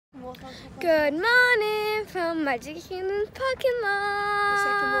Good morning from Magic Kingdom's parking lot. The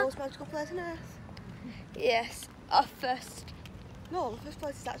second most magical place on earth. Yes, our first. No, the first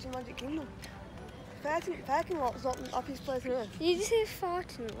place is actually Magic Kingdom. Parking lot's not the obvious place on earth. Did you say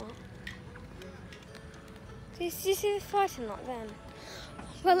farting lot? Did you say the farting lot then?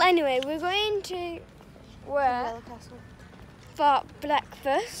 Well, anyway, we're going to work for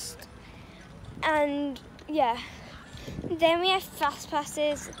breakfast, and yeah, then we have fast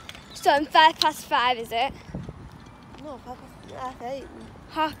passes. So in 5:05, is it? No, 8:30.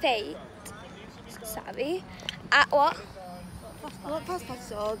 8:30. Sorry. At what? What fast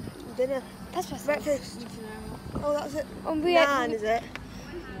passes or dinner? Fast passes. Breakfast. Oh, that's it. 9, is it?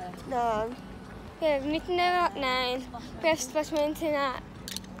 9. We have meeting at 9. We have splash mountain at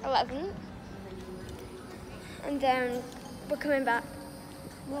 11. And then we're coming back.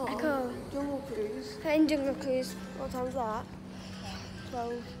 No. Echo. Jungle Cruise. In Jungle Cruise. What time's that?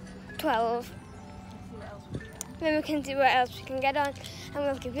 12. 12. Then we can see what else we can get on, and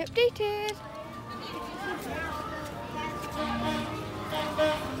we'll keep you updated.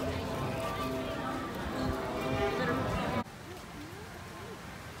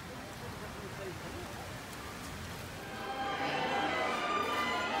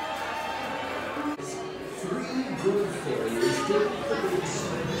 Three good fairies did things.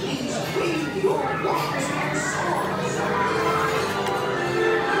 Please wave your wands and swords.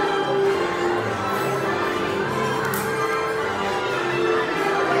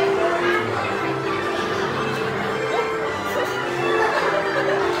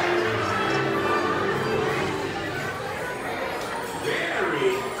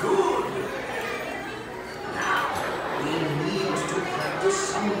 Very good. Now we need to practice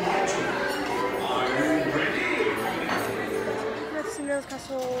some magic. Are you ready? We went to Cinderella's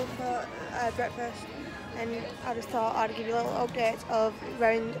Castle for breakfast, and I just thought I'd give you a little update of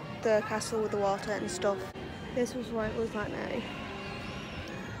around the castle with the water and stuff. This was what it was like now.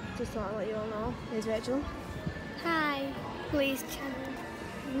 Just thought I'd let you all know. Here's Rachel. Hi, please channel.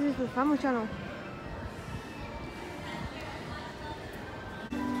 This is the family channel.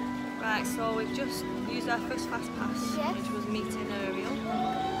 Right, so we've just used our first fast pass, Yes. which was meeting Ariel.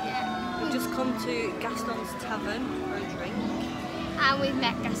 Yeah. We've just come to Gaston's Tavern for a drink, And we've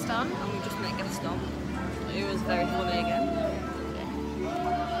met Gaston. and we just met Gaston, who was very funny again.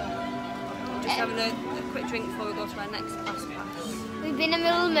 Just having a quick drink before we go to our next fast pass. We've been in the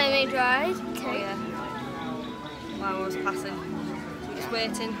Little Mermaid ride too. Oh yeah, while I was passing. So we're just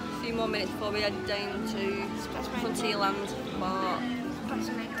waiting a few more minutes before we head down to Frontierland for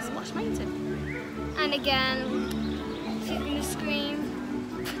Splash Mountain. And again, she's gonna scream.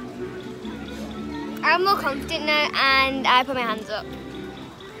 I'm more confident now, and I put my hands up.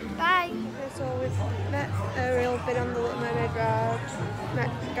 Bye. Okay, so we've met Ariel, been on the Little Mermaid ride,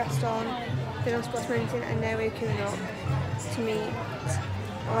 met Gaston, been on Splash Mountain, and now we're queuing up to meet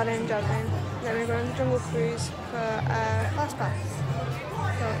Aladdin and Jasmine. Then we're going on the Jungle Cruise for a fast pass.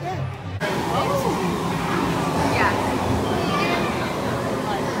 So yeah.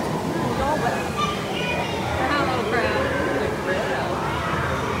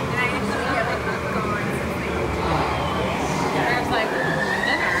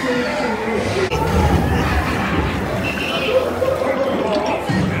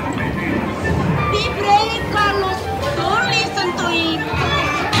 Be brave, Carlos. Don't listen to him.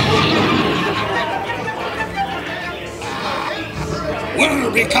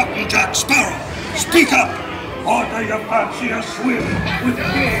 Where'll be Captain Jack Sparrow? Speak up! Or do you fancy a swim with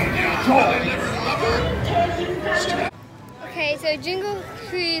me, Joy? Okay, so Jungle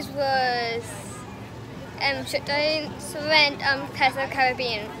Cruise was shut down, so we went Pirates of the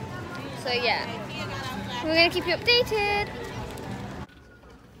Caribbean. So yeah, we're gonna keep you updated.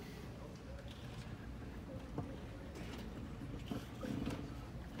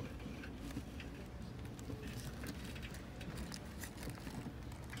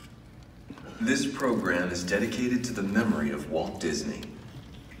 This program is dedicated to the memory of Walt Disney.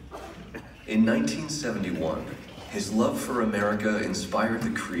 In 1971, his love for America inspired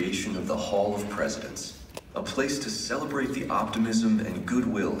the creation of the Hall of Presidents, a place to celebrate the optimism and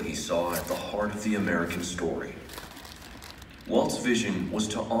goodwill he saw at the heart of the American story. Walt's vision was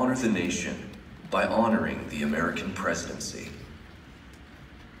to honor the nation by honoring the American presidency.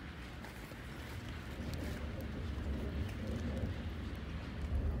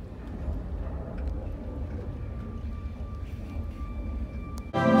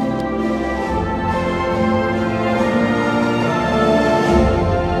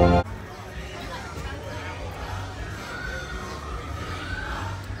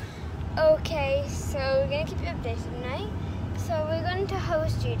 Okay, so we're gonna keep you updated now. So we're going to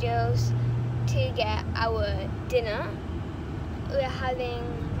Host Studio Studios to get our dinner. We're having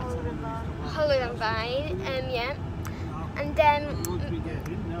Holland and Vine, yeah. And then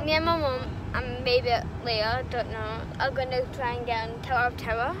me and my mum and maybe Leah, don't know, are going to try and get on Tower of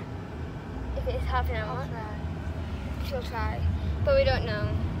Terror. If it's half an hour. She'll try. But we don't know.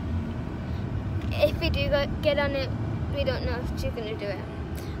 If we do get on it, we don't know if she's going to do it.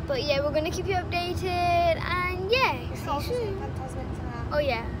 But yeah, we're going to keep you updated, and yeah, see you soon. Fantasmic tonight. Oh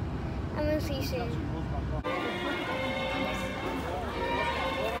yeah, and we'll see you soon.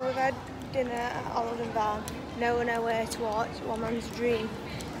 We've had dinner at Holland and Vine. Now we know where to watch One Man's Dream.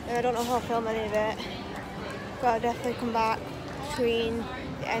 I don't know if I'll film any of it, but I'll definitely come back between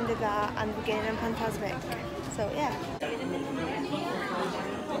the end of that and the beginning of Fantasmic. So yeah.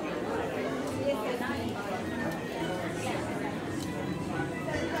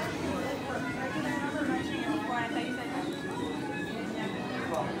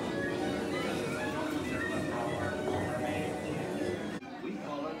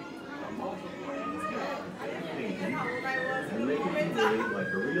 And make it convey like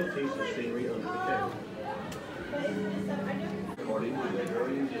a real taste of scenery under the camera. According to the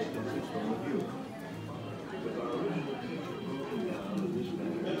varying distances from the view. With our original picture broken down in this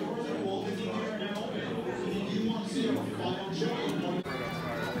manner.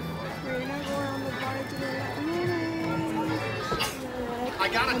 We're now going on the bar today. I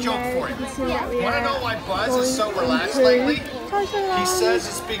got a joke for you. Yeah. Want to know why Buzz is so relaxed lately? He says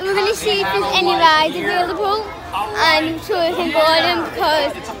it's because We're going to see if there's any rides available, and so we can go on them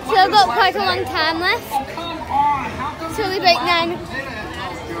because we've still got quite a long time left. So we'll be like 9,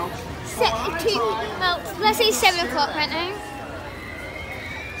 well, let's say 7 o'clock right now.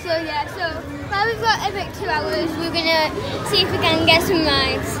 So yeah, so while we've got about 2 hours, we're going to see if we can get some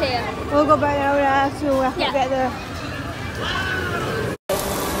rides here. We'll go back now there, so we have to get there.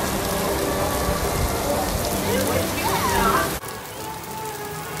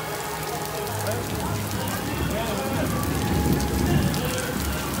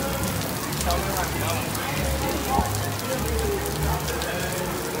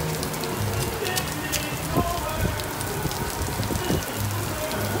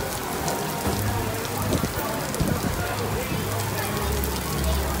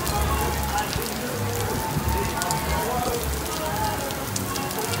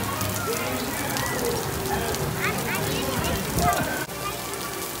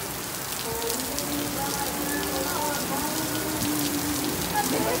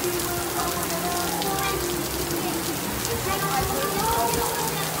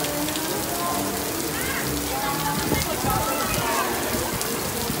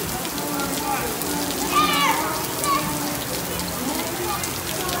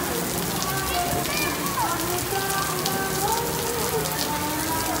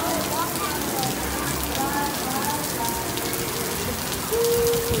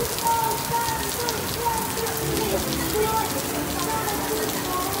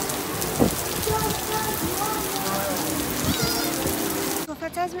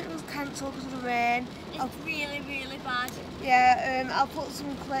 Fantasmic was cancelled because of the rain. It's really, really bad. Yeah, I'll put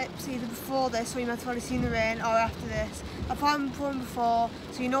some clips either before this, so you might have already seen the rain, or after this. I'll put them before,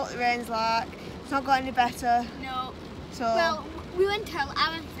 so you know what the rain's like. It's not got any better. No. So. Well, we went to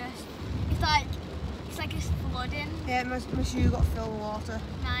I went first. It's like it's flooding. Yeah, my shoe got filled with water.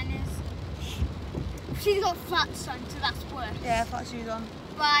 Mine is. She's got flats on, so that's worse. Yeah, flat shoes on.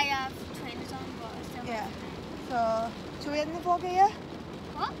 But I have trainers on, but I still. Yeah. So, should we end the vlog here?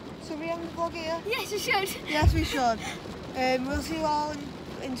 What? Should we end the vlog here? Yes, we should. Yes, we should. We'll see you all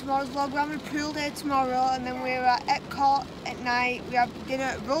in tomorrow's vlog. We're having a pool day tomorrow, and then we're at Epcot at night. We have dinner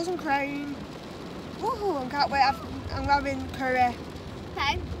at Rose and Crown. Woohoo! I can't wait. I'm having curry.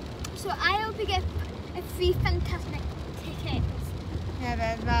 Okay. So I hope we get a free Fantasmic ticket. Yeah,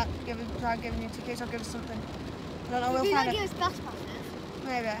 then Matt, try giving you tickets or give us something. I don't know. We'll Maybe find not it. give us bus passes.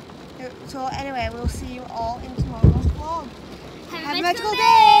 Maybe. So anyway, we'll see you all in tomorrow's vlog. Have a magical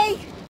day.